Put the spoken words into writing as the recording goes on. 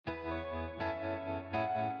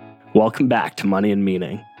Welcome back to Money and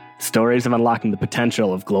Meaning, stories of unlocking the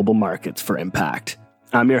potential of global markets for impact.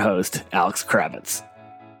 I'm your host, Alex Kravitz.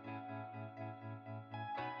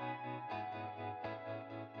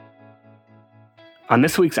 On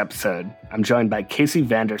this week's episode, I'm joined by Casey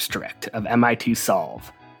Vanderstrict of MIT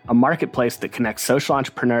Solve, a marketplace that connects social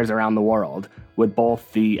entrepreneurs around the world with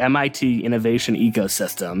both the MIT innovation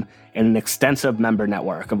ecosystem and an extensive member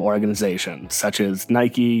network of organizations such as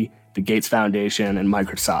Nike, the Gates Foundation, and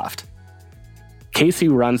Microsoft. Casey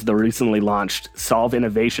runs the recently launched Solve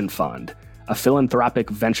Innovation Fund, a philanthropic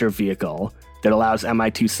venture vehicle that allows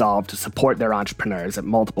MIT Solve to support their entrepreneurs at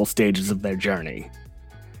multiple stages of their journey.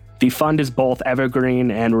 The fund is both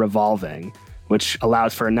evergreen and revolving, which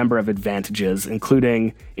allows for a number of advantages,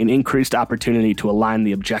 including an increased opportunity to align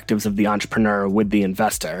the objectives of the entrepreneur with the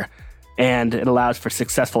investor, and it allows for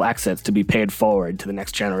successful exits to be paid forward to the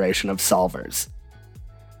next generation of solvers.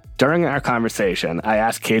 During our conversation, I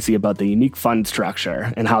asked Casey about the unique fund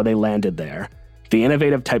structure and how they landed there, the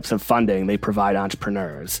innovative types of funding they provide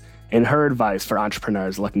entrepreneurs, and her advice for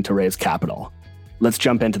entrepreneurs looking to raise capital. Let's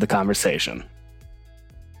jump into the conversation.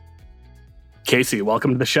 Casey,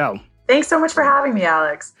 welcome to the show. Thanks so much for having me,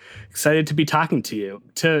 Alex. Excited to be talking to you.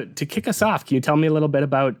 To kick us off, can you tell me a little bit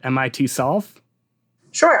about MIT Solve?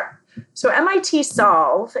 Sure. So MIT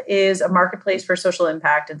Solve is a marketplace for social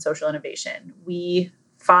impact and social innovation. We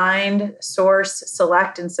find, source,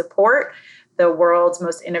 select, and support the world's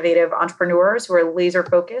most innovative entrepreneurs who are laser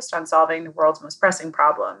focused on solving the world's most pressing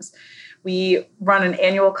problems. We run an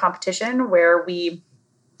annual competition where we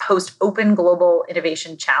host open global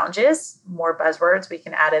innovation challenges. More buzzwords we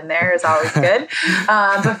can add in there is always good.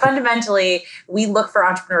 But fundamentally, we look for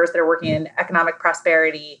entrepreneurs that are working in economic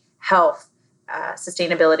prosperity, health,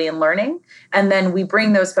 sustainability, and learning. And then we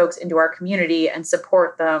bring those folks into our community and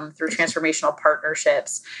support them through transformational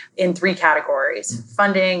partnerships in three categories: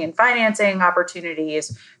 funding and financing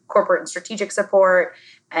opportunities, corporate and strategic support,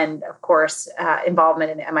 and of course, involvement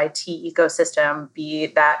in the MIT ecosystem, be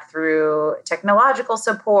that through technological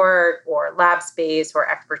support or lab space or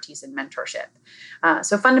expertise and mentorship.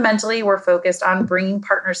 So fundamentally, we're focused on bringing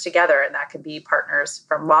partners together, and that could be partners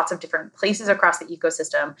from lots of different places across the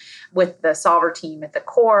ecosystem with the Solver team at the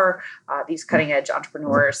core, these cutting edge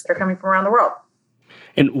entrepreneurs that are coming from around the world.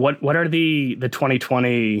 And what are the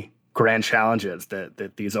 2020 grand challenges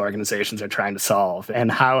that these organizations are trying to solve, and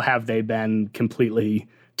how have they been completely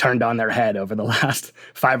turned on their head over the last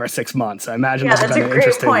 5 or 6 months? I imagine this has been an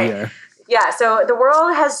interesting year. Yeah, so the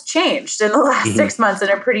world has changed in the last 6 months in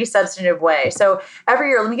a pretty substantive way. So every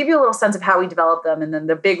year, let me give you a little sense of how we develop them, and then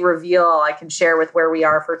the big reveal I can share with where we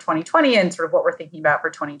are for 2020 and sort of what we're thinking about for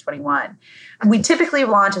 2021. We typically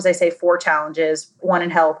launch, as I say, 4 challenges: one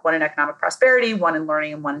in health, one in economic prosperity, one in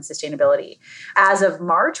learning, and one in sustainability. As of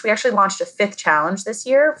March, we actually launched a 5th challenge this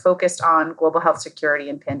year focused on global health security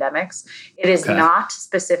and pandemics. It is not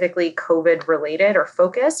specifically COVID related or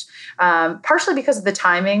focused, partially because of the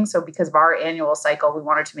timing. So because of our annual cycle, we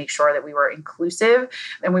wanted to make sure that we were inclusive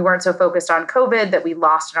and we weren't so focused on COVID that we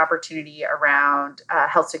lost an opportunity around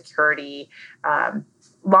health security,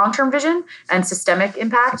 long-term vision and systemic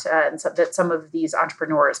impact, and so that some of these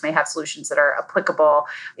entrepreneurs may have solutions that are applicable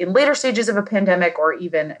in later stages of a pandemic or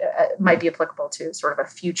even might be applicable to sort of a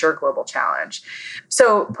future global challenge.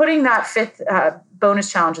 So putting that 5th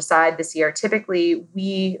bonus challenge aside this year, typically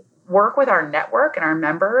we work with our network and our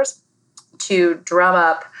members to drum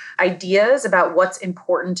up ideas about what's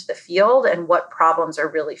important to the field and what problems are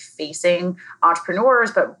really facing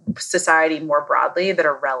entrepreneurs, but society more broadly, that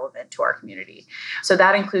are relevant to our community. So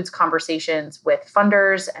that includes conversations with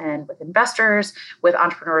funders and with investors, with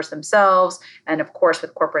entrepreneurs themselves, and of course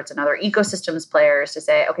with corporates and other ecosystems players to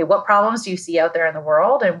say, okay, what problems do you see out there in the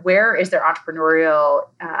world, and where is there entrepreneurial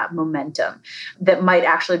momentum that might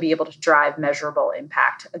actually be able to drive measurable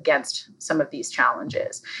impact against some of these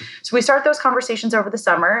challenges? So we start those conversations over the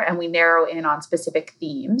summer, and we narrow in on specific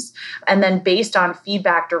themes. And then based on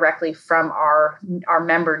feedback directly from our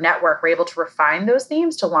member network, we're able to refine those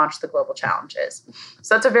themes to launch the global challenges.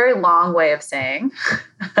 So that's a very long way of saying,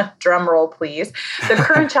 drum roll please, the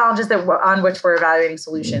current challenges on which we're evaluating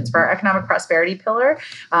solutions. For our economic prosperity pillar,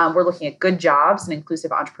 we're looking at good jobs and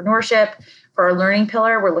inclusive entrepreneurship. For our learning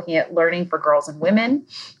pillar, we're looking at learning for girls and women.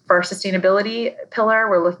 For our sustainability pillar,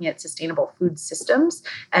 we're looking at sustainable food systems.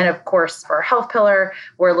 And of course, for our health pillar,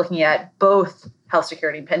 we're looking at both health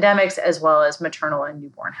security and pandemics, as well as maternal and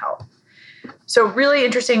newborn health. So really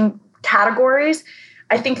interesting categories.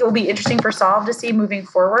 I think it will be interesting for Solve to see moving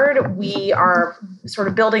forward. We are sort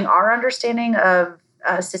of building our understanding of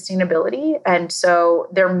sustainability. And so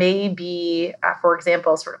there may be, for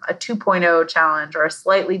example, sort of a 2.0 challenge or a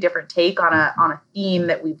slightly different take on a theme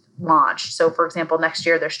that we've launched. So for example, next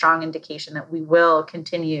year, there's strong indication that we will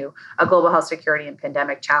continue a global health security and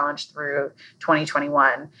pandemic challenge through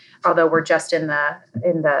 2021, although we're just in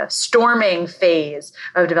the storming phase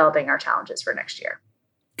of developing our challenges for next year.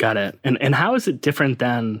 Got it. And how is it different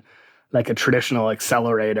than like a traditional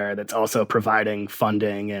accelerator that's also providing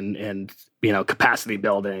funding and capacity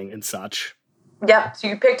building and such? Yep. So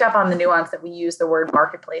you picked up on the nuance that we use the word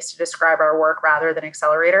marketplace to describe our work rather than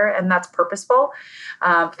accelerator, and that's purposeful.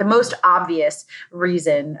 The most obvious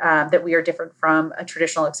reason that we are different from a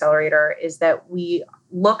traditional accelerator is that we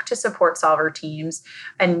look to support solver teams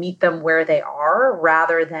and meet them where they are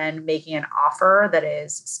rather than making an offer that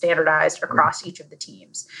is standardized across each of the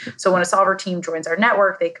teams. So when a solver team joins our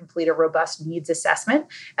network, they complete a robust needs assessment,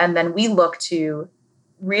 and then we look to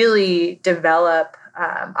really develop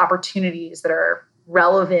opportunities that are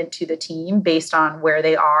relevant to the team based on where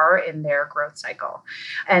they are in their growth cycle.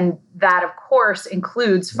 And that, of course,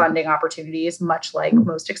 includes funding opportunities, much like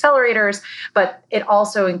most accelerators, but it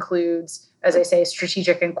also includes, as I say,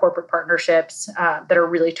 strategic and corporate partnerships that are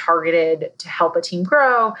really targeted to help a team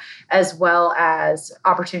grow, as well as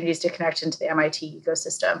opportunities to connect into the MIT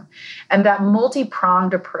ecosystem. And that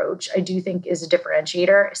multi-pronged approach, I do think, is a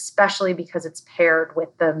differentiator, especially because it's paired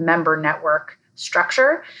with the member network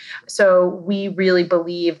structure. So we really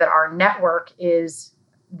believe that our network is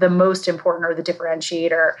the most important, or the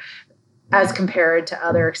differentiator, as compared to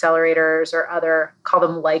other accelerators or other, call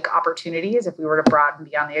them like opportunities, if we were to broaden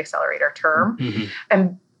beyond the accelerator term. Mm-hmm.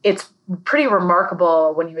 And it's pretty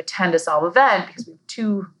remarkable when you attend a Solve event, because we have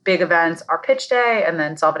two big events, our pitch day and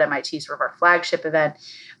then Solve at MIT, sort of our flagship event.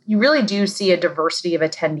 You really do see a diversity of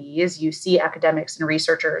attendees. You see academics and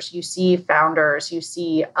researchers, you see founders, you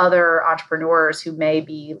see other entrepreneurs who may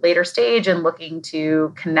be later stage and looking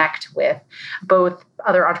to connect with both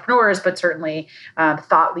other entrepreneurs, but certainly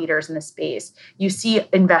thought leaders in the space. You see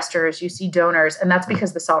investors, you see donors, and that's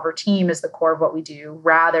because the Solver team is the core of what we do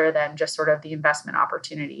rather than just sort of the investment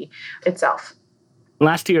opportunity itself.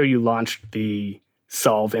 Last year, you launched the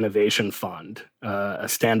Solve Innovation Fund, a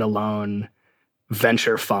standalone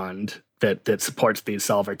venture fund that supports these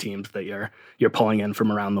solver teams that you're pulling in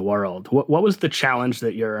from around the world. What was the challenge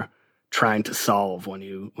that you're trying to solve when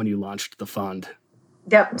you launched the fund?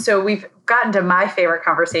 Yep. So we've gotten to my favorite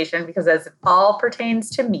conversation, because as it all pertains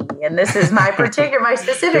to me, and this is my my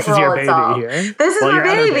specific role at Solve. This is my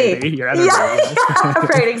baby. Your other baby.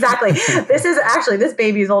 Right, exactly. This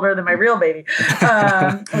baby is older than my real baby,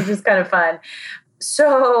 which is kind of fun.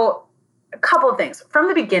 So a couple of things. From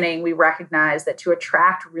the beginning, we recognized that to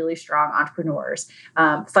attract really strong entrepreneurs,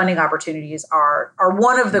 funding opportunities are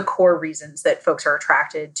one of the core reasons that folks are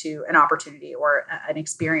attracted to an opportunity or an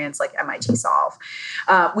experience like MIT Solve.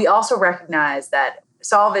 We also recognize that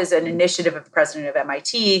Solve is an initiative of the president of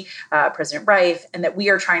MIT, President Reif, and that we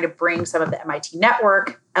are trying to bring some of the MIT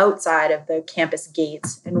network outside of the campus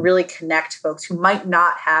gates and really connect folks who might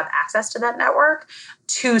not have access to that network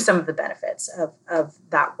to some of the benefits of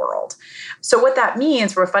that world. So what that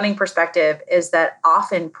means from a funding perspective is that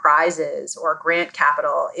often prizes or grant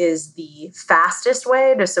capital is the fastest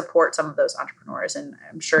way to support some of those entrepreneurs. And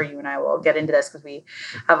I'm sure you and I will get into this because we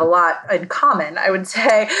have a lot in common, I would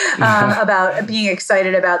say, about being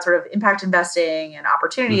excited about sort of impact investing and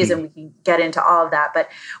opportunities, and we can get into all of that. But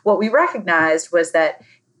what we recognized was that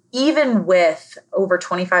even with over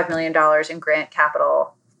 $25 million in grant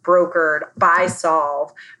capital brokered by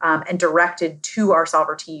Solve and directed to our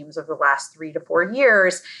solver teams over the last 3 to 4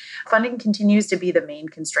 years, funding continues to be the main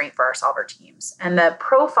constraint for our solver teams. And the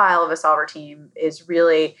profile of a solver team is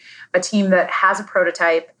really a team that has a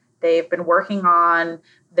prototype. They've been working on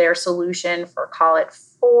their solution for, call it,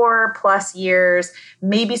 4+ years.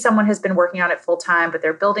 Maybe someone has been working on it full time, but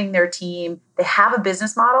they're building their team. They have a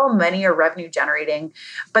business model. Many are revenue generating,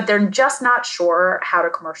 but they're just not sure how to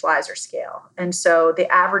commercialize or scale. And so the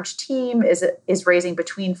average team is raising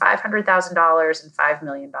between $500,000 and $5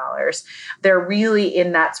 million. They're really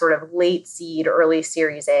in that sort of late seed, early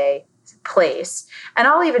Series A place. And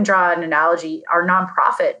I'll even draw an analogy. Our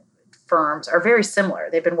nonprofit firms are very similar.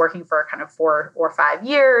 They've been working for kind of 4 or 5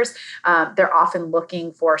 years. They're often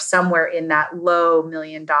looking for somewhere in that low $1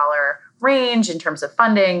 million range in terms of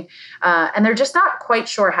funding, and they're just not quite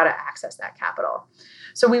sure how to access that capital.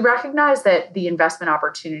 So we recognize that the investment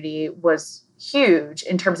opportunity was huge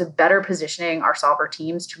in terms of better positioning our solver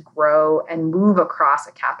teams to grow and move across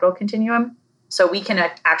a capital continuum. So we can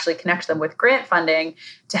actually connect them with grant funding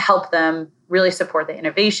to help them really support the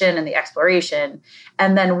innovation and the exploration.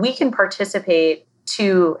 And then we can participate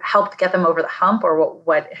to help get them over the hump, or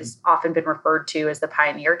what has often been referred to as the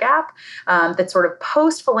pioneer gap, that's sort of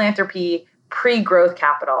post-philanthropy, pre-growth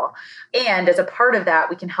capital. And as a part of that,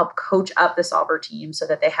 we can help coach up the solver team so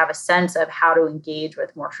that they have a sense of how to engage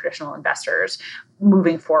with more traditional investors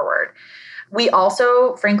moving forward. We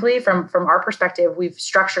also, frankly, from our perspective, we've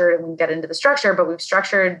structured, and we can get into the structure, but we've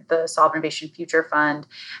structured the Solve Innovation Future Fund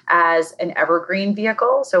as an evergreen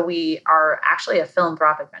vehicle. So we are actually a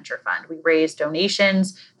philanthropic venture fund. We raise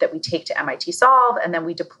donations that we take to MIT Solve, and then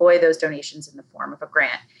we deploy those donations in the form of a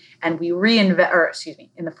grant. And we in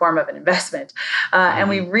the form of an investment. And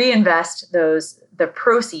we reinvest the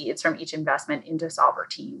proceeds from each investment into solver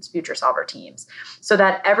teams, future solver teams. So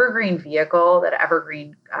that evergreen vehicle, that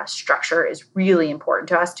evergreen structure is really important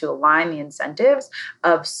to us to align the incentives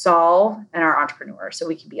of Solve and our entrepreneurs. So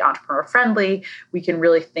we can be entrepreneur friendly. We can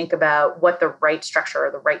really think about what the right structure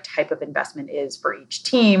or the right type of investment is for each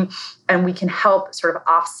team. And we can help sort of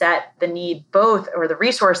offset the need both, or the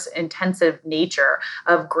resource intensive nature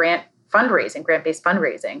of grant-based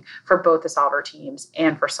fundraising for both the solver teams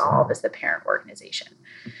and for Solve as the parent organization.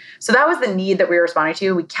 So that was the need that we were responding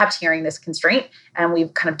to. We kept hearing this constraint, and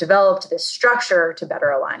we've kind of developed this structure to better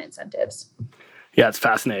align incentives. Yeah, it's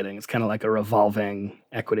fascinating. It's kind of like a revolving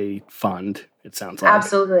equity fund, it sounds like.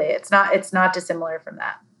 Absolutely. It's not dissimilar from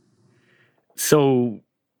that. So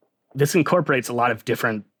this incorporates a lot of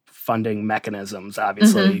different funding mechanisms,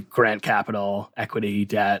 obviously, grant capital, equity,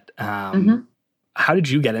 debt. How did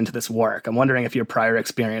you get into this work? I'm wondering if your prior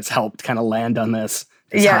experience helped kind of land on this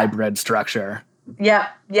hybrid structure. Yeah,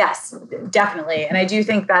 yes, definitely. And I do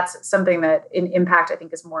think that's something that in impact, I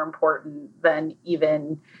think, is more important than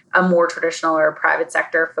even a more traditional or private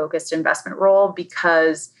sector focused investment role,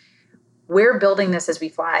 because we're building this as we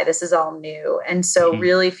fly. This is all new. And so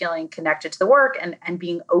really feeling connected to the work and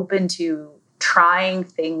being open to trying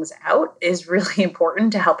things out is really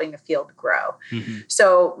important to helping the field grow.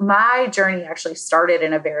 So my journey actually started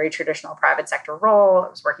in a very traditional private sector role. I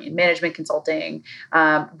was working in management consulting,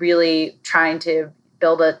 really trying to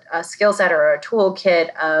build a skill set or a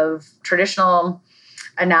toolkit of traditional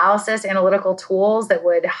analysis, analytical tools that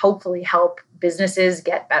would hopefully help businesses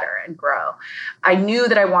get better and grow. I knew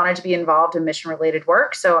that I wanted to be involved in mission-related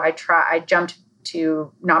work, so I jumped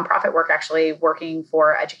to nonprofit work, actually working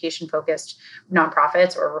for education-focused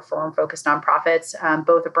nonprofits or reform-focused nonprofits,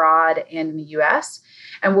 both abroad and in the US.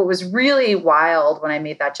 And what was really wild when I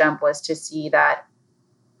made that jump was to see that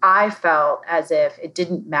I felt as if it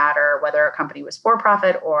didn't matter whether a company was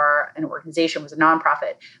for-profit or an organization was a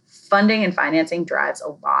nonprofit. Funding and financing drives a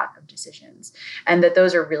lot of decisions, and that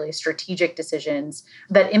those are really strategic decisions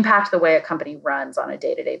that impact the way a company runs on a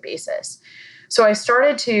day-to-day basis. So I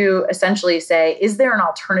started to essentially say, is there an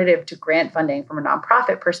alternative to grant funding from a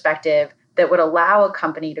nonprofit perspective that would allow a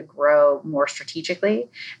company to grow more strategically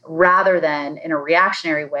rather than in a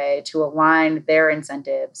reactionary way to align their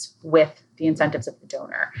incentives with the incentives of the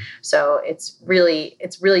donor? So it's really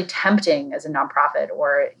tempting as a nonprofit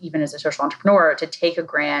or even as a social entrepreneur to take a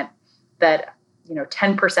grant that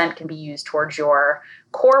 10% can be used towards your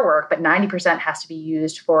core work, but 90% has to be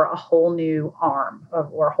used for a whole new arm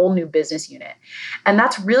or a whole new business unit. And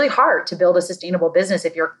that's really hard to build a sustainable business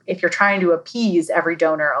if you're trying to appease every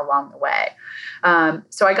donor along the way.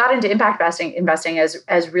 So I got into impact investing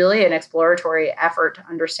as really an exploratory effort to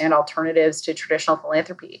understand alternatives to traditional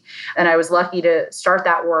philanthropy. And I was lucky to start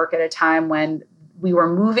that work at a time when we were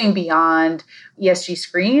moving beyond ESG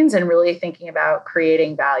screens and really thinking about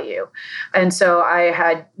creating value. And so I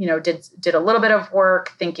had, did a little bit of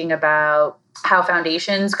work thinking about how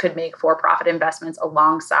foundations could make for-profit investments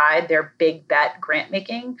alongside their big bet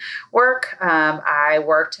grant-making work. I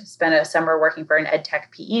spent a summer working for an ed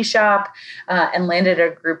tech PE shop and landed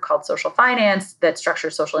at a group called Social Finance that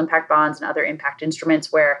structures social impact bonds and other impact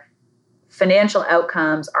instruments where financial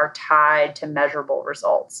outcomes are tied to measurable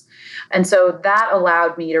results. And so that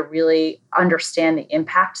allowed me to really understand the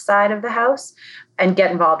impact side of the house and get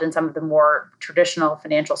involved in some of the more traditional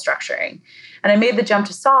financial structuring. And I made the jump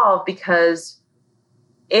to Solve because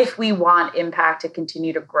if we want impact to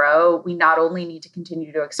continue to grow, we not only need to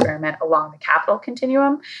continue to experiment along the capital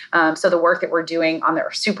continuum. So the work that we're doing on the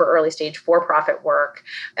super early stage for-profit work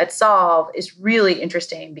at Solve is really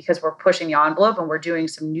interesting because we're pushing the envelope and we're doing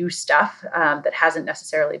some new stuff that hasn't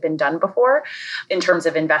necessarily been done before in terms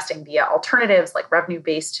of investing via alternatives like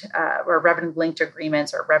revenue-based or revenue-linked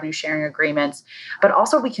agreements or revenue-sharing agreements. But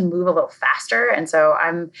also we can move a little faster. And so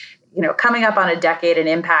I'm coming up on a decade in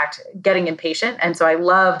impact, getting impatient. And so I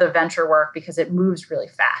love the venture work because it moves really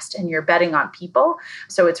fast and you're betting on people.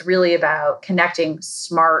 So it's really about connecting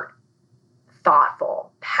smart,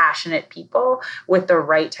 thoughtful, passionate people with the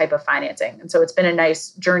right type of financing. And so it's been a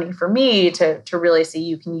nice journey for me to really see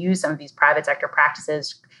you can use some of these private sector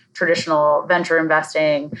practices, traditional venture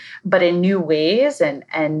investing, but in new ways,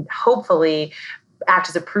 and hopefully act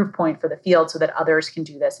as a proof point for the field so that others can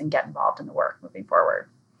do this and get involved in the work moving forward.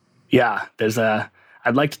 Yeah,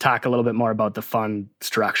 I'd like to talk a little bit more about the fund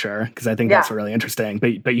structure, because I think that's really interesting.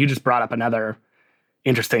 But you just brought up another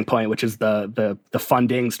interesting point, which is the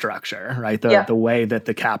funding structure, right? The way that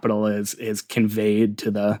the capital is conveyed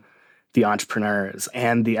to the entrepreneurs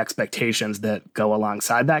and the expectations that go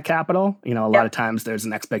alongside that capital. A lot of times there's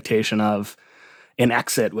an expectation of an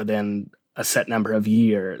exit within a set number of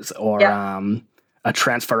years, or a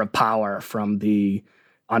transfer of power from the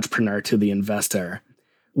entrepreneur to the investor.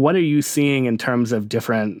 What are you seeing in terms of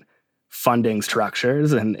different funding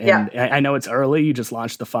structures? And I know it's early, you just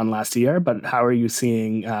launched the fund last year, but how are you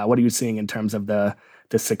seeing, what are you seeing in terms of the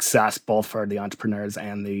success both for the entrepreneurs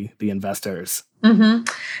and the investors?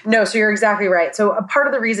 Mm-hmm. No, so you're exactly right. So a part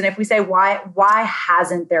of the reason, if we say why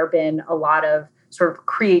hasn't there been a lot of sort of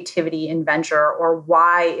creativity in venture, or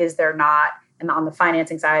why is there not, and on the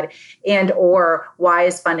financing side, and or why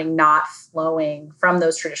is funding not flowing from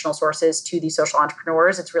those traditional sources to these social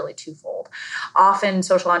entrepreneurs? It's really twofold. Often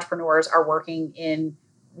social entrepreneurs are working in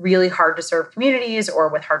really hard to serve communities, or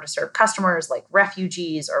with hard to serve customers like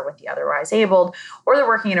refugees, or with the otherwise abled, or they're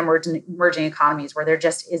working in emerging economies where there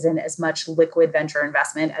just isn't as much liquid venture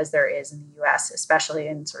investment as there is in the US, especially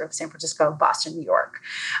in sort of San Francisco, Boston, New York.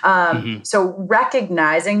 So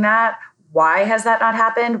recognizing that, why has that not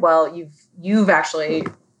happened? Well, you've actually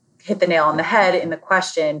hit the nail on the head in the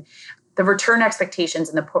question. The return expectations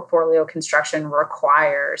in the portfolio construction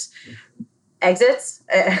requires exits,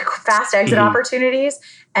 fast exit opportunities,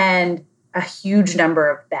 and a huge number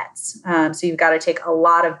of bets. So you've got to take a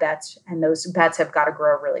lot of bets, and those bets have got to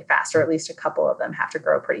grow really fast, or at least a couple of them have to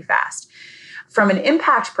grow pretty fast. From an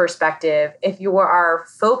impact perspective, if you are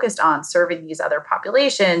focused on serving these other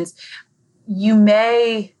populations, you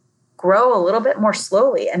may grow a little bit more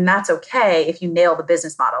slowly, and that's okay if you nail the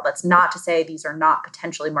business model. That's not to say these are not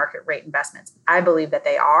potentially market rate investments. I believe that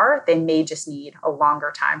they are. They may just need a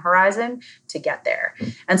longer time horizon to get there.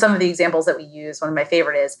 And some of the examples that we use, one of my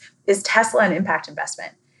favorite is Tesla and impact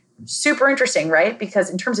investment. Super interesting, right?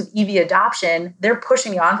 Because in terms of EV adoption, they're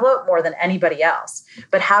pushing the envelope more than anybody else.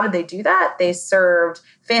 But how did they do that? They served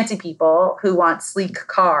fancy people who want sleek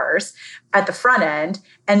cars at the front end,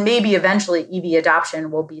 and maybe eventually EV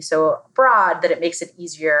adoption will be so broad that it makes it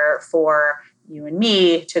easier for you and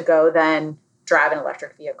me to go then drive an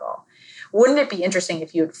electric vehicle. Wouldn't it be interesting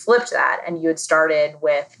if you had flipped that and you had started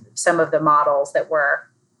with some of the models that were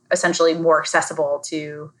essentially more accessible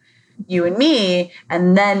to you and me,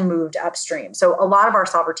 and then moved upstream? So a lot of our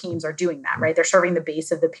solver teams are doing that, right? They're serving the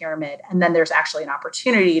base of the pyramid, and then there's actually an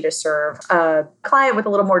opportunity to serve a client with a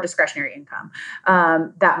little more discretionary income.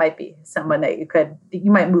 That might be someone that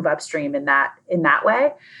you might move upstream in that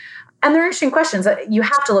way. And they're interesting questions. You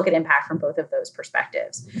have to look at impact from both of those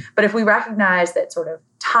perspectives. But if we recognize that sort of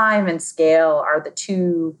time and scale are the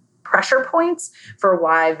two pressure points for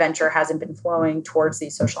why venture hasn't been flowing towards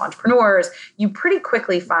these social entrepreneurs, you pretty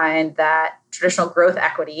quickly find that traditional growth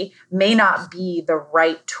equity may not be the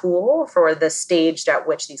right tool for the stage at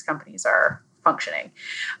which these companies are functioning.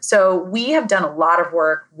 So we have done a lot of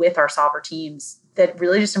work with our solver teams that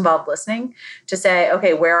really just involve listening to say,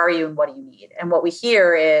 okay, where are you and what do you need? And what we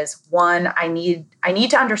hear is, one, I need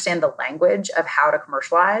to understand the language of how to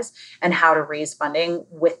commercialize and how to raise funding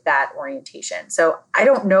with that orientation. So I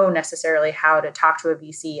don't know necessarily how to talk to a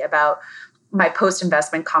VC about my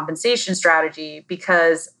post-investment compensation strategy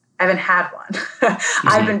because I haven't had one.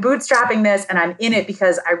 I've been bootstrapping this, and I'm in it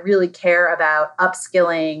because I really care about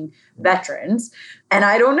upskilling veterans. And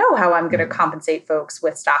I don't know how I'm going to compensate folks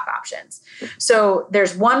with stock options. So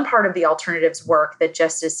there's one part of the alternatives work that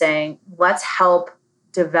just is saying, let's help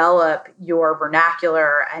develop your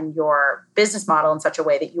vernacular and your business model in such a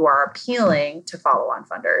way that you are appealing to follow-on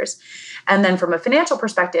funders. And then from a financial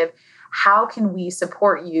perspective, how can we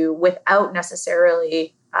support you without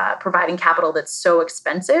necessarily providing capital that's so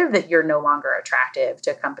expensive that you're no longer attractive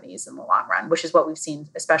to companies in the long run, which is what we've seen,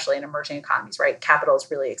 especially in emerging economies, right? Capital is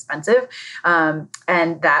really expensive,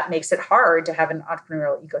 and that makes it hard to have an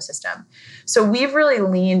entrepreneurial ecosystem. So we've really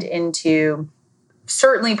leaned into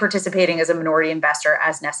certainly participating as a minority investor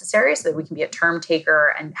as necessary so that we can be a term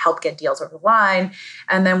taker and help get deals over the line.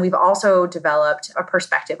 And then we've also developed a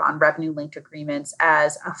perspective on revenue-linked agreements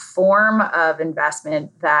as a form of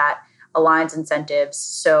investment that aligns incentives.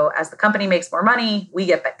 So as the company makes more money, we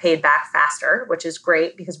get paid back faster, which is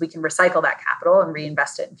great because we can recycle that capital and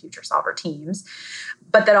reinvest it in future solver teams.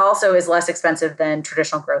 But that also is less expensive than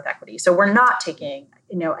traditional growth equity. So we're not taking,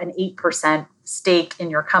 an 8% stake in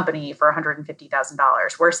your company for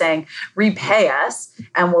 $150,000. We're saying repay us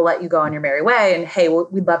and we'll let you go on your merry way. And hey,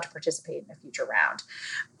 we'd love to participate in a future round.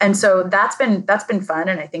 And so that's been fun.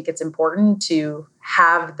 And I think it's important to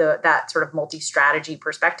have that sort of multi-strategy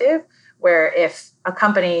perspective where if a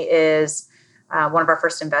company is one of our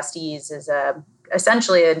first investees is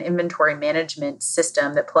essentially an inventory management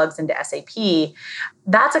system that plugs into SAP,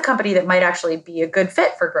 that's a company that might actually be a good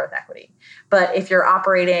fit for growth equity. But if you're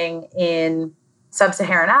operating in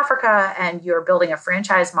sub-Saharan Africa and you're building a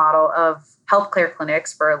franchise model of healthcare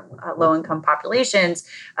clinics for low-income populations,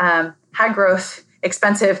 high growth,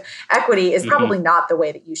 expensive equity is probably not the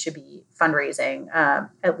way that you should be fundraising,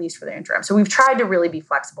 at least for the interim. So we've tried to really be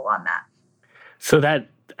flexible on that. So that,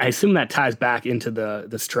 I assume that ties back into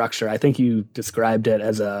the structure. I think you described it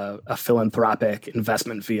as a philanthropic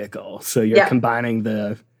investment vehicle. So you're combining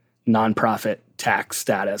the nonprofit tax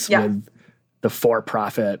status with the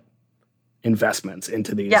for-profit investments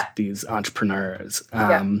into these entrepreneurs.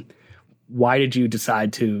 Why did you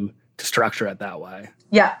decide to structure it that way?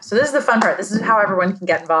 Yeah. So this is the fun part. This is how everyone can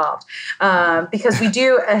get involved. Because we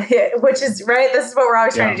do, which is right. This is what we're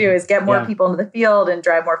always trying to do is get more people into the field and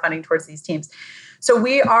drive more funding towards these teams. So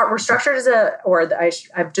we're structured as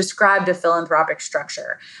I've described a philanthropic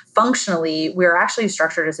structure. Functionally, we're actually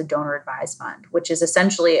structured as a donor advised fund, which is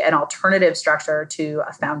essentially an alternative structure to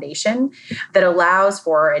a foundation that allows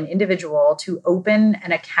for an individual to open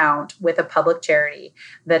an account with a public charity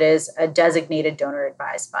that is a designated donor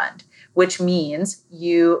advised fund, which means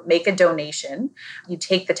you make a donation, you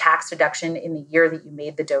take the tax deduction in the year that you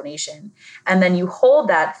made the donation, and then you hold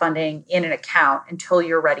that funding in an account until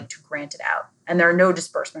you're ready to grant it out. And there are no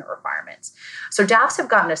disbursement requirements. So DAFs have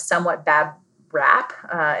gotten a somewhat bad rap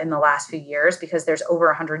in the last few years because there's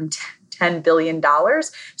over $110 billion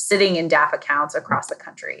sitting in DAF accounts across the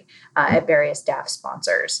country at various DAF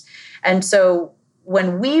sponsors. And so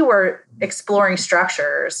when we were exploring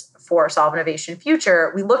structures for Solve Innovation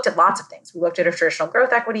Future, we looked at lots of things. We looked at a traditional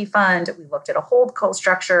growth equity fund. We looked at a holdco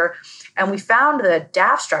structure. And we found the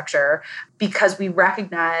DAF structure because we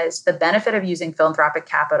recognized the benefit of using philanthropic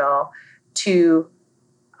capital to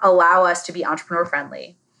allow us to be entrepreneur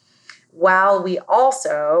friendly, while we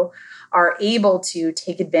also are able to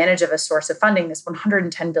take advantage of a source of funding, this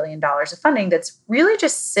 $110 billion of funding that's really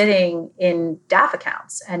just sitting in DAF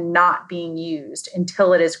accounts and not being used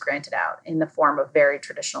until it is granted out in the form of very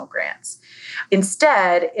traditional grants.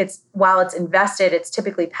 Instead, while it's invested, it's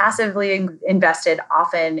typically passively invested,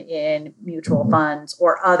 often in mutual funds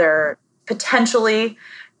or other potentially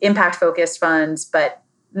impact-focused funds, but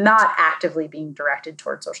not actively being directed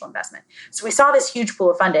towards social investment. So we saw this huge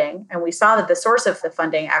pool of funding, and we saw that the source of the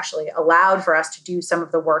funding actually allowed for us to do some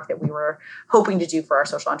of the work that we were hoping to do for our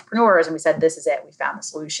social entrepreneurs. And we said, this is it. We found the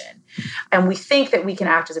solution. And we think that we can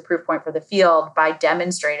act as a proof point for the field by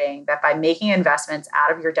demonstrating that by making investments out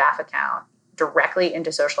of your DAF account directly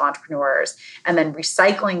into social entrepreneurs and then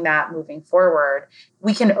recycling that moving forward,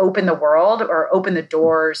 we can open the world or open the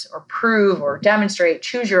doors or prove or demonstrate,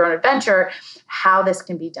 choose your own adventure, how this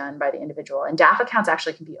can be done by the individual. And DAF accounts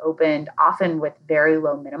actually can be opened often with very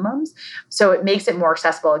low minimums. So it makes it more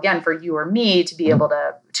accessible, again, for you or me to be able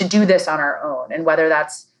to do this on our own. And whether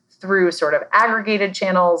that's through sort of aggregated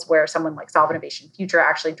channels where someone like Solve Innovation Future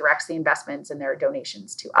actually directs the investments and their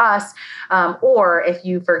donations to us. Or if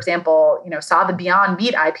you, for example, saw the Beyond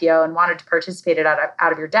Meat IPO and wanted to participate it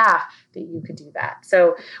out of your DAF, that you could do that.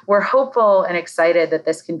 So we're hopeful and excited that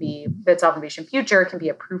that Solve Innovation Future can be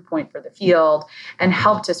a proof point for the field and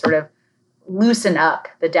help to sort of loosen up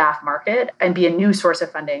the DAF market and be a new source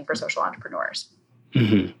of funding for social entrepreneurs.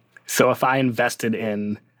 Mm-hmm. So if I invested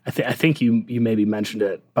in I think you maybe mentioned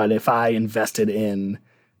it, but if I invested in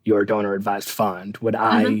your donor advised fund, would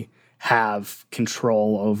I have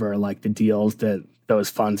control over like the deals that those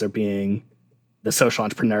funds are the social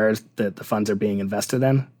entrepreneurs that the funds are being invested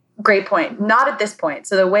in? Great point. Not at this point.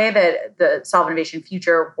 So the way that the Solve Innovation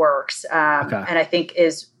Future works, and I think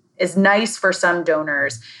is nice for some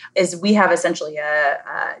donors, is we have essentially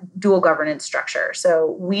a dual governance structure.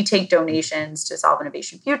 So we take donations to Solve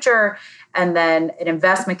Innovation Future, and then an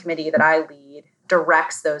investment committee that I lead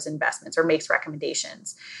directs those investments or makes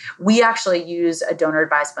recommendations. We actually use a donor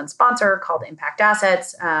advised fund sponsor called Impact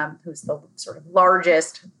Assets, who's the sort of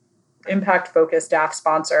largest impact-focused DAF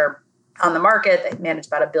sponsor on the market. They manage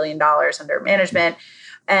about $1 billion under management.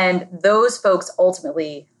 And those folks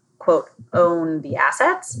ultimately quote, own the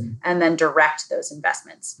assets and then direct those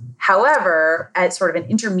investments. However, as sort of an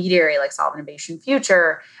intermediary like Solve Innovation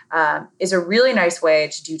Future is a really nice way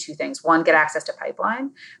to do two things. One, get access to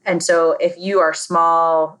pipeline. And so if you are a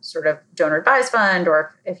small sort of donor advised fund,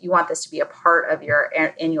 or if you want this to be a part of your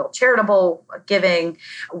annual charitable giving,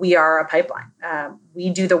 we are a pipeline.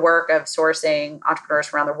 We do the work of sourcing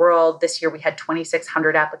entrepreneurs around the world. This year, we had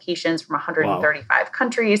 2,600 applications from 135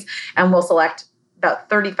 countries, and we'll select about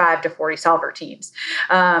 35 to 40 solver teams.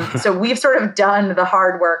 So we've sort of done the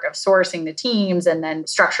hard work of sourcing the teams and then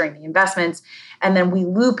structuring the investments. And then we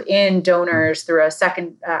loop in donors through a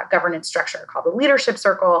second governance structure called the Leadership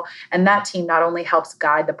Circle. And that team not only helps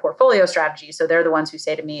guide the portfolio strategy, so they're the ones who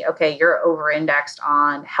say to me, okay, you're over-indexed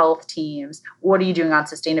on health teams. What are you doing on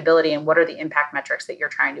sustainability? And what are the impact metrics that you're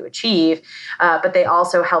trying to achieve? But they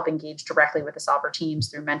also help engage directly with the solver teams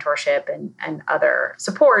through mentorship and other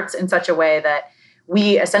supports in such a way that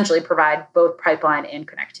we essentially provide both pipeline and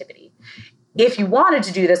connectivity. If you wanted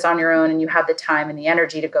to do this on your own and you have the time and the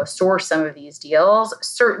energy to go source some of these deals,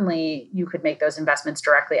 certainly you could make those investments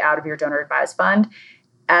directly out of your donor advised fund,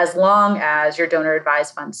 as long as your donor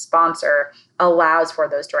advised fund sponsor allows for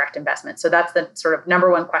those direct investments. So that's the sort of number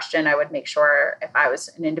one question I would make sure, if I was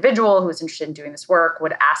an individual who was interested in doing this work,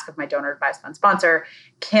 would ask of my donor advised fund sponsor,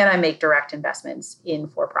 can I make direct investments in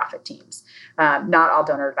for-profit teams? Not all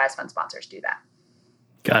donor advised fund sponsors do that.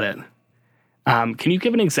 Got it. Can you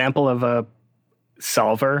give an example of a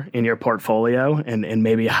solver in your portfolio and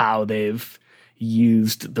maybe how they've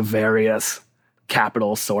used the various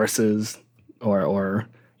capital sources or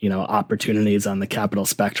opportunities on the capital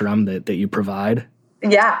spectrum that you provide?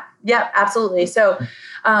 Yeah, absolutely. So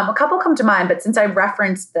a couple come to mind, but since I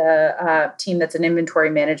referenced the team that's an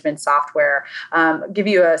inventory management software, give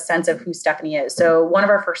you a sense of who Stephanie is. So one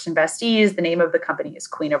of our first investees, the name of the company is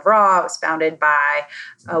Queen of Raw. It was founded by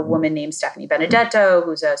a woman named Stephanie Benedetto,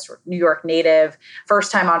 who's a sort of New York native,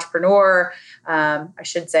 first-time entrepreneur. I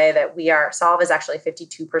should say that Solve is actually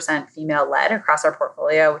 52% female-led across our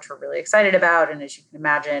portfolio, which we're really excited about. And as you can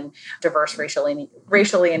imagine, diverse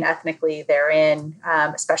racially and ethnically therein,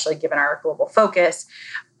 especially given our global focus.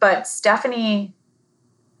 But Stephanie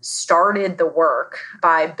started the work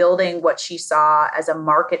by building what she saw as a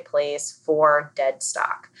marketplace for dead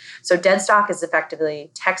stock. So dead stock is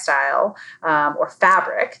effectively textile or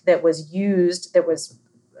fabric that was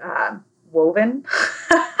woven,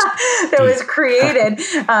 that was created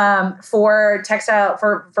for textile,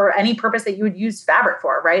 for any purpose that you would use fabric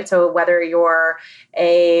for, right? So whether you're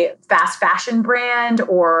a fast fashion brand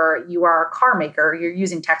or you are a car maker, you're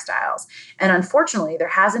using textiles. And unfortunately, there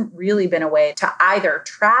hasn't really been a way to either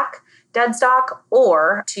track dead stock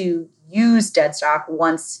or to use dead stock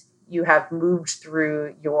once you have moved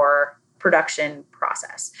through your production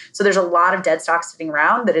process. So there's a lot of dead stock sitting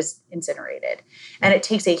around that is incinerated. And it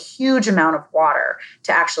takes a huge amount of water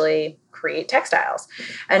to actually create textiles.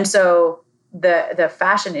 And so the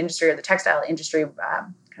fashion industry or the textile industry,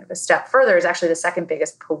 kind of a step further, is actually the second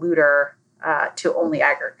biggest polluter to only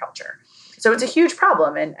agriculture. So it's a huge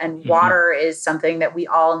problem. And water is something that we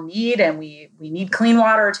all need. And we need clean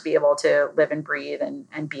water to be able to live and breathe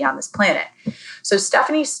and be on this planet. So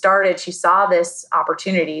Stephanie she saw this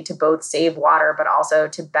opportunity to both save water, but also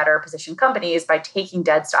to better position companies by taking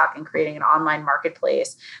dead stock and creating an online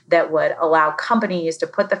marketplace that would allow companies to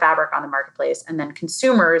put the fabric on the marketplace and then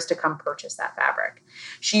consumers to come purchase that fabric.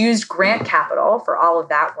 She used grant capital for all of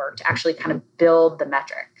that work to actually kind of build the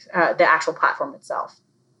the actual platform itself.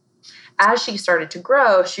 As she started to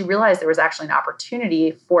grow, she realized there was actually an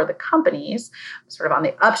opportunity for the companies, sort of on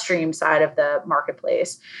the upstream side of the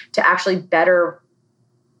marketplace, to actually better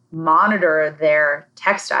monitor their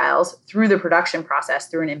textiles through the production process,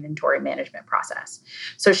 through an inventory management process.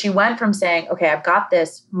 So she went from saying, okay, I've got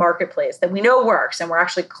this marketplace that we know works, and we're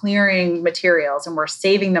actually clearing materials and we're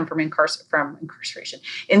saving them from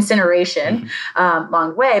incineration along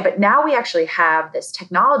the way. But now we actually have this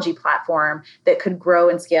technology platform that could grow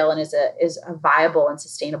and scale and is a viable and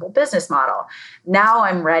sustainable business model. Now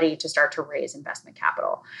I'm ready to start to raise investment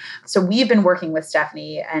capital. So we've been working with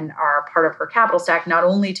Stephanie and are part of her capital stack, not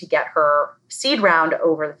only to get her seed round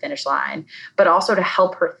over the finish line, but also to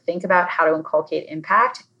help her think about how to inculcate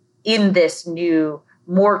impact in this new,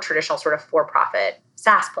 more traditional sort of for-profit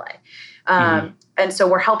SaaS play. And so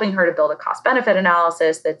we're helping her to build a cost-benefit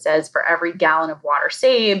analysis that says for every gallon of water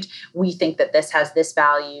saved, we think that this has this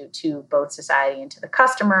value to both society and to the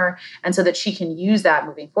customer, and so that she can use that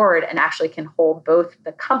moving forward and actually can hold both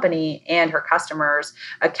the company and her customers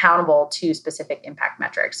accountable to specific impact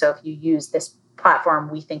metrics. So if you use this platform,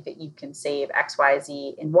 we think that you can save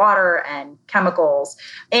XYZ in water and chemicals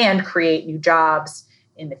and create new jobs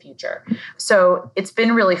in the future. So it's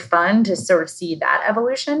been really fun to sort of see that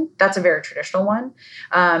evolution. That's a very traditional one.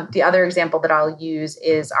 The other example that I'll use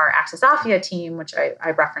is our Access Afia team, which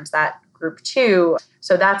I referenced that group too.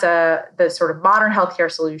 So that's the sort of modern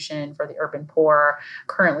healthcare solution for the urban poor,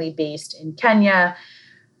 currently based in Kenya.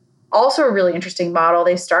 Also a really interesting model.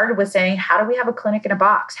 They started with saying, how do we have a clinic in a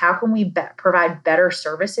box? How can we provide better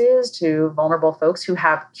services to vulnerable folks who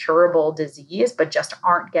have curable disease, but just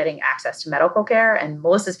aren't getting access to medical care? And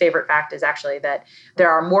Melissa's favorite fact is actually that there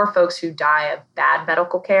are more folks who die of bad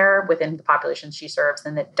medical care within the population she serves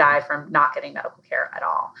than that die from not getting medical care at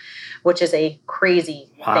all, which is a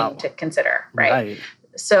crazy thing to consider, right?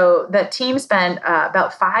 So that team spent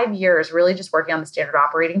about 5 years really just working on the standard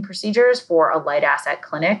operating procedures for a light asset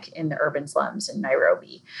clinic in the urban slums in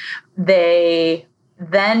Nairobi. They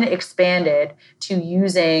then expanded to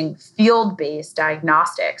using field-based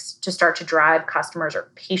diagnostics to start to drive customers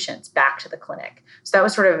or patients back to the clinic. So that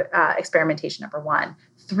was sort of experimentation number one.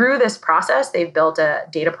 Through this process, they've built a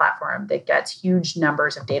data platform that gets huge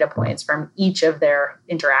numbers of data points from each of their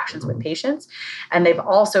interactions with patients. And they've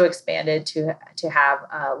also expanded to have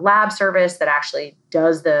a lab service that actually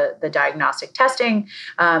does the diagnostic testing,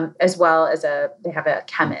 as well as they have a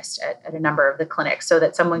chemist at a number of the clinics so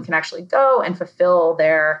that someone can actually go and fulfill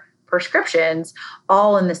their prescriptions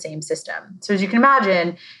all in the same system. So as you can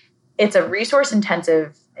imagine, it's a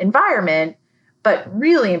resource-intensive environment, but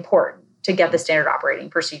really important to get the standard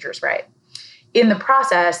operating procedures right. In the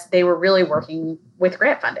process, they were really working with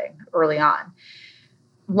grant funding early on.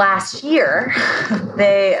 Last year,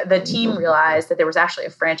 the team realized that there was actually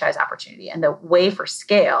a franchise opportunity, and the way for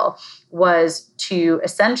scale was to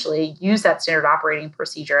essentially use that standard operating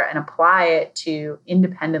procedure and apply it to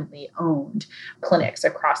independently owned clinics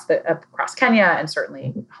across Kenya and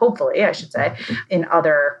certainly, hopefully, I should say, in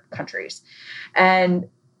other countries. And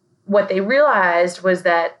what they realized was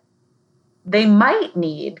that they might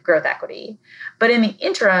need growth equity, but in the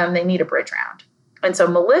interim, they need a bridge round. And so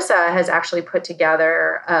Melissa has actually put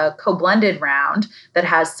together a co-blended round that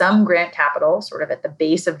has some grant capital sort of at the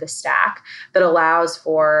base of the stack that allows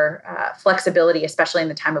for flexibility, especially in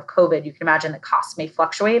the time of COVID. You can imagine that costs may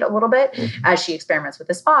fluctuate a little bit as she experiments with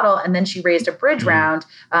this model. And then she raised a bridge round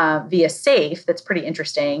via SAFE that's pretty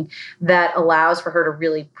interesting that allows for her to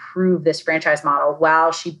really prove this franchise model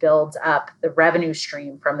while she builds up the revenue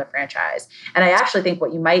stream from the franchise. And I actually think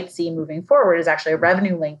what you might see moving forward is actually a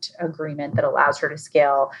revenue-linked agreement that allows her to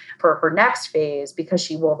scale for her next phase, because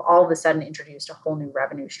she will have all of a sudden introduced a whole new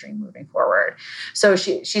revenue stream moving forward. So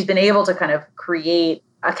she's been able to kind of create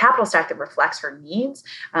a capital stack that reflects her needs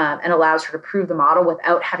and allows her to prove the model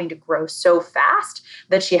without having to grow so fast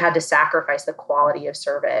that she had to sacrifice the quality of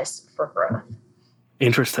service for growth.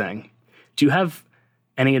 Interesting. Do you have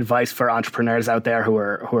any advice for entrepreneurs out there who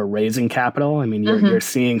are raising capital? I mean, you're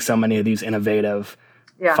seeing so many of these innovative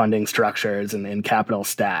funding structures and capital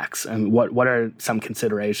stacks. And what are some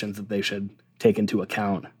considerations that they should take into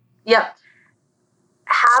account? Yep.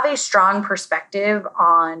 Have a strong perspective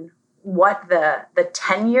on what the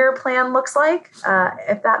 10-year plan looks like,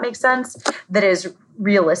 if that makes sense, that is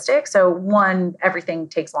realistic. So one, everything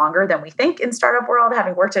takes longer than we think in startup world.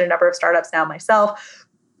 Having worked at a number of startups now myself,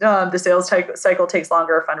 the sales cycle takes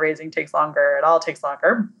longer, fundraising takes longer, it all takes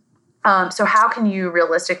longer. So how can you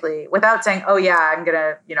realistically, without saying, oh yeah, I'm going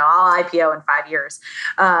to, I'll IPO in 5 years.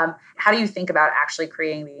 How do you think about actually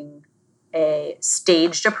creating a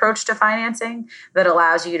staged approach to financing that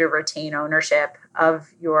allows you to retain ownership of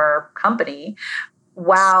your company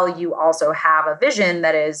while you also have a vision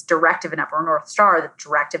that is directive enough, or North Star that's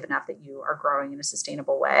directive enough that you are growing in a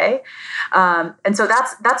sustainable way? And so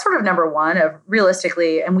that's sort of number one of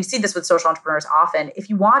realistically, and we see this with social entrepreneurs often, if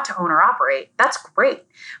you want to own or operate, that's great.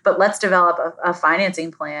 But let's develop a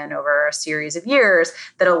financing plan over a series of years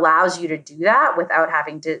that allows you to do that without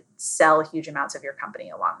having to sell huge amounts of your company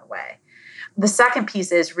along the way. The second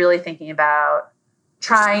piece is really thinking about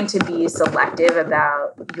trying to be selective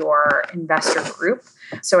about your investor group.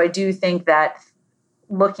 So I do think that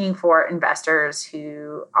looking for investors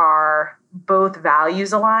who are both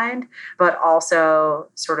values aligned, but also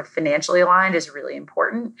sort of financially aligned is really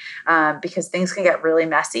important because things can get really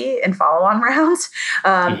messy in follow-on rounds.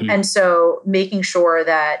 And so making sure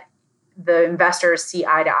that the investors see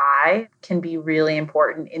eye to eye can be really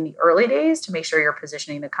important in the early days to make sure you're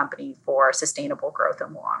positioning the company for sustainable growth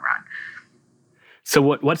in the long run. So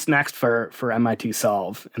what's next for MIT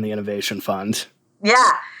Solve and the Innovation Fund?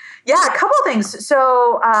 Yeah. Yeah, a couple of things.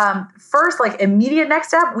 So first, immediate next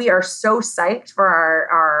step, we are so psyched for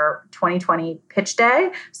our 2020 pitch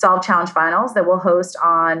day, Solve Challenge Finals, that we'll host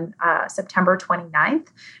on September 29th.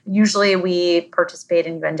 Usually we participate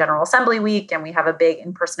in UN General Assembly Week, and we have a big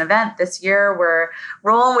in-person event. This year we're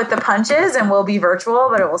rolling with the punches, and we'll be virtual,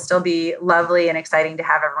 but it will still be lovely and exciting to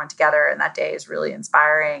have everyone together. And that day is really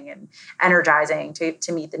inspiring and energizing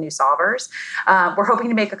to meet the new solvers. We're hoping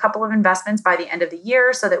to make a couple of investments by the end of the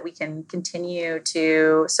year so that we can continue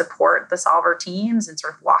to support the solver teams and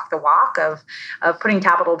sort of walk the walk of putting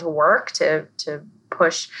capital to work to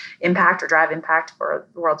push impact or drive impact for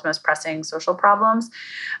the world's most pressing social problems,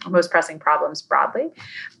 most pressing problems broadly.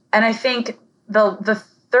 And I think the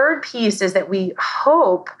third piece is that we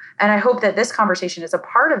hope, and I hope that this conversation is a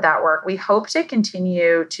part of that work, we hope to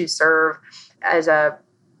continue to serve as a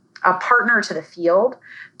partner to the field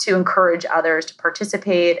to encourage others to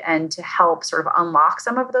participate and to help sort of unlock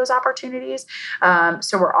some of those opportunities.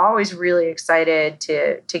 So we're always really excited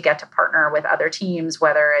to get to partner with other teams,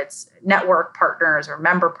 whether it's network partners or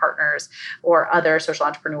member partners or other social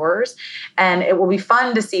entrepreneurs. And it will be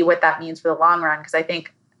fun to see what that means for the long run, because I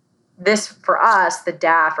think this, for us, the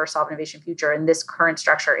DAF or Solve Innovation Future in this current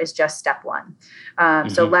structure is just step one.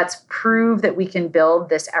 So let's prove that we can build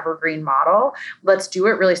this evergreen model. Let's do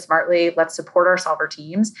it really smartly. Let's support our solver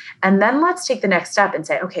teams. And then let's take the next step and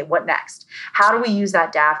say, okay, what next? How do we use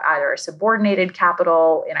that DAF either as subordinated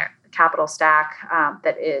capital in a capital stack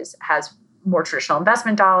that has more traditional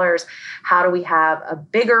investment dollars? How do we have a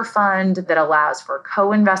bigger fund that allows for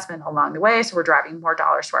co-investment along the way, so we're driving more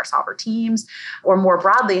dollars to our solver teams? Or more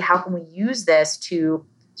broadly, how can we use this to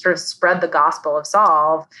sort of spread the gospel of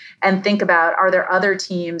Solve and think about, are there other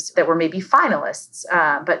teams that were maybe finalists,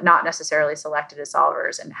 but not necessarily selected as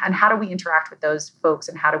solvers? And how do we interact with those folks?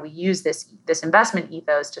 And how do we use this investment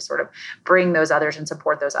ethos to sort of bring those others and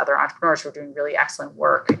support those other entrepreneurs who are doing really excellent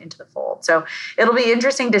work into the fold? So it'll be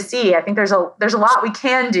interesting to see. I think there's a lot we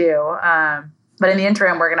can do. But in the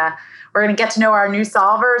interim, we're gonna get to know our new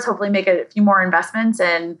solvers, hopefully make a few more investments,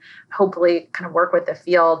 and hopefully kind of work with the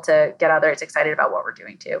field to get others excited about what we're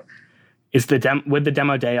doing too. Is with the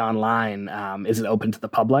demo day online, is it open to the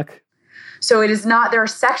public? So it is not. There are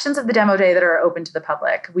sections of the demo day that are open to the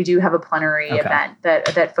public. We do have a plenary event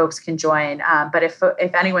that folks can join. But if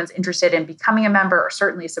anyone's interested in becoming a member or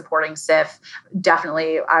certainly supporting SIF,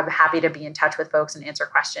 definitely I'm happy to be in touch with folks and answer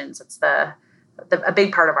questions. It's a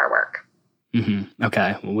big part of our work. Mm-hmm.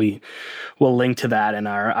 Okay. Well, we'll link to that in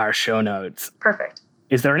our show notes. Perfect.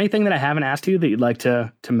 Is there anything that I haven't asked you that you'd like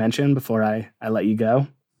to mention before I let you go?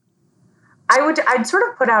 I'd sort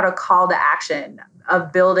of put out a call to action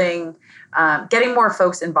of building, getting more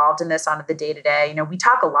folks involved in this on the day-to-day. You know, we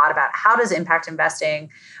talk a lot about how does impact investing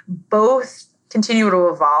both continue to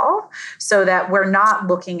evolve so that we're not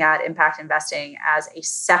looking at impact investing as a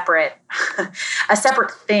separate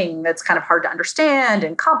thing that's kind of hard to understand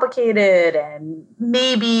and complicated and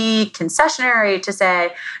maybe concessionary, to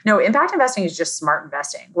say, no, impact investing is just smart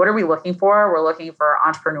investing. What are we looking for? We're looking for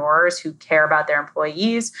entrepreneurs who care about their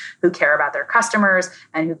employees, who care about their customers,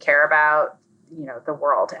 and who care about the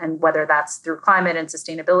world, and whether that's through climate and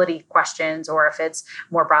sustainability questions, or if it's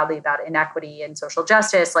more broadly about inequity and social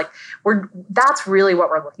justice, that's really what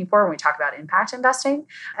we're looking for when we talk about impact investing.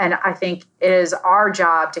 And I think it is our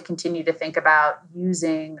job to continue to think about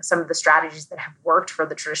using some of the strategies that have worked for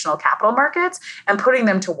the traditional capital markets and putting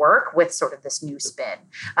them to work with sort of this new spin.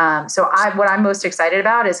 What I'm most excited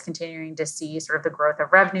about is continuing to see sort of the growth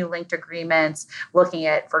of revenue-linked agreements, looking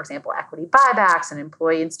at, for example, equity buybacks and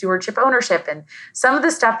employee and stewardship ownership, and some of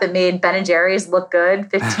the stuff that made Ben & Jerry's look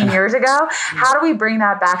good 15 years ago. How do we bring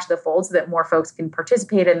that back to the fold so that more folks can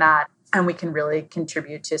participate in that, and we can really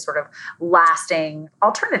contribute to sort of lasting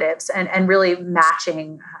alternatives and really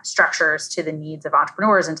matching structures to the needs of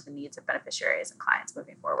entrepreneurs and to the needs of beneficiaries and clients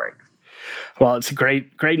moving forward? Well, it's a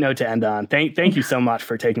great note to end on. Thank you so much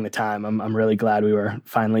for taking the time. I'm really glad we were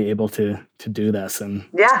finally able to do this, and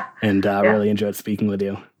really enjoyed speaking with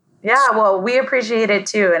you. Yeah, well, we appreciate it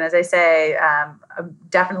too. And as I say,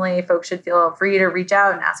 definitely folks should feel free to reach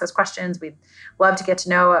out and ask us questions. We'd love to get to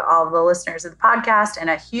know all the listeners of the podcast. And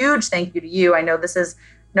a huge thank you to you. I know this is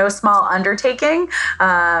no small undertaking,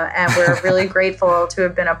 and we're really grateful to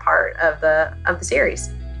have been a part of the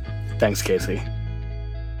series. Thanks, Casey.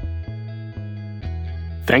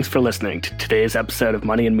 Thanks for listening to today's episode of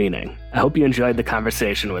Money and Meaning. I hope you enjoyed the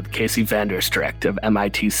conversation with Casey Vanderstricht of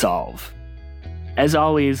MIT Solve. As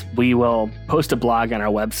always, we will post a blog on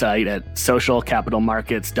our website at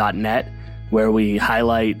socialcapitalmarkets.net, where we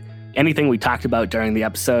highlight anything we talked about during the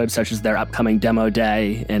episode, such as their upcoming demo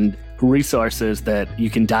day, and resources that you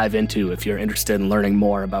can dive into if you're interested in learning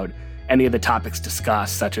more about any of the topics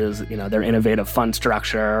discussed, such as, their innovative fund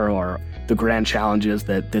structure or the grand challenges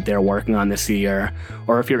that they're working on this year,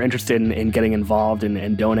 or if you're interested in getting involved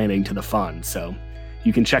and donating to the fund. So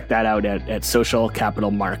you can check that out at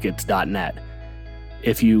socialcapitalmarkets.net.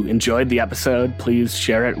 If you enjoyed the episode, please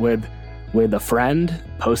share it with a friend,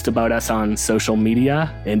 post about us on social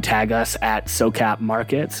media, and tag us at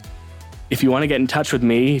SoCapMarkets. If you want to get in touch with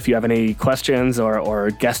me, if you have any questions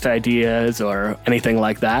or guest ideas or anything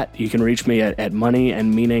like that, you can reach me at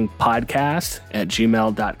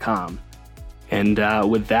moneyandmeaningpodcast@gmail.com. And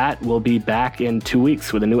with that, we'll be back in 2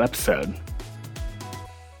 weeks with a new episode.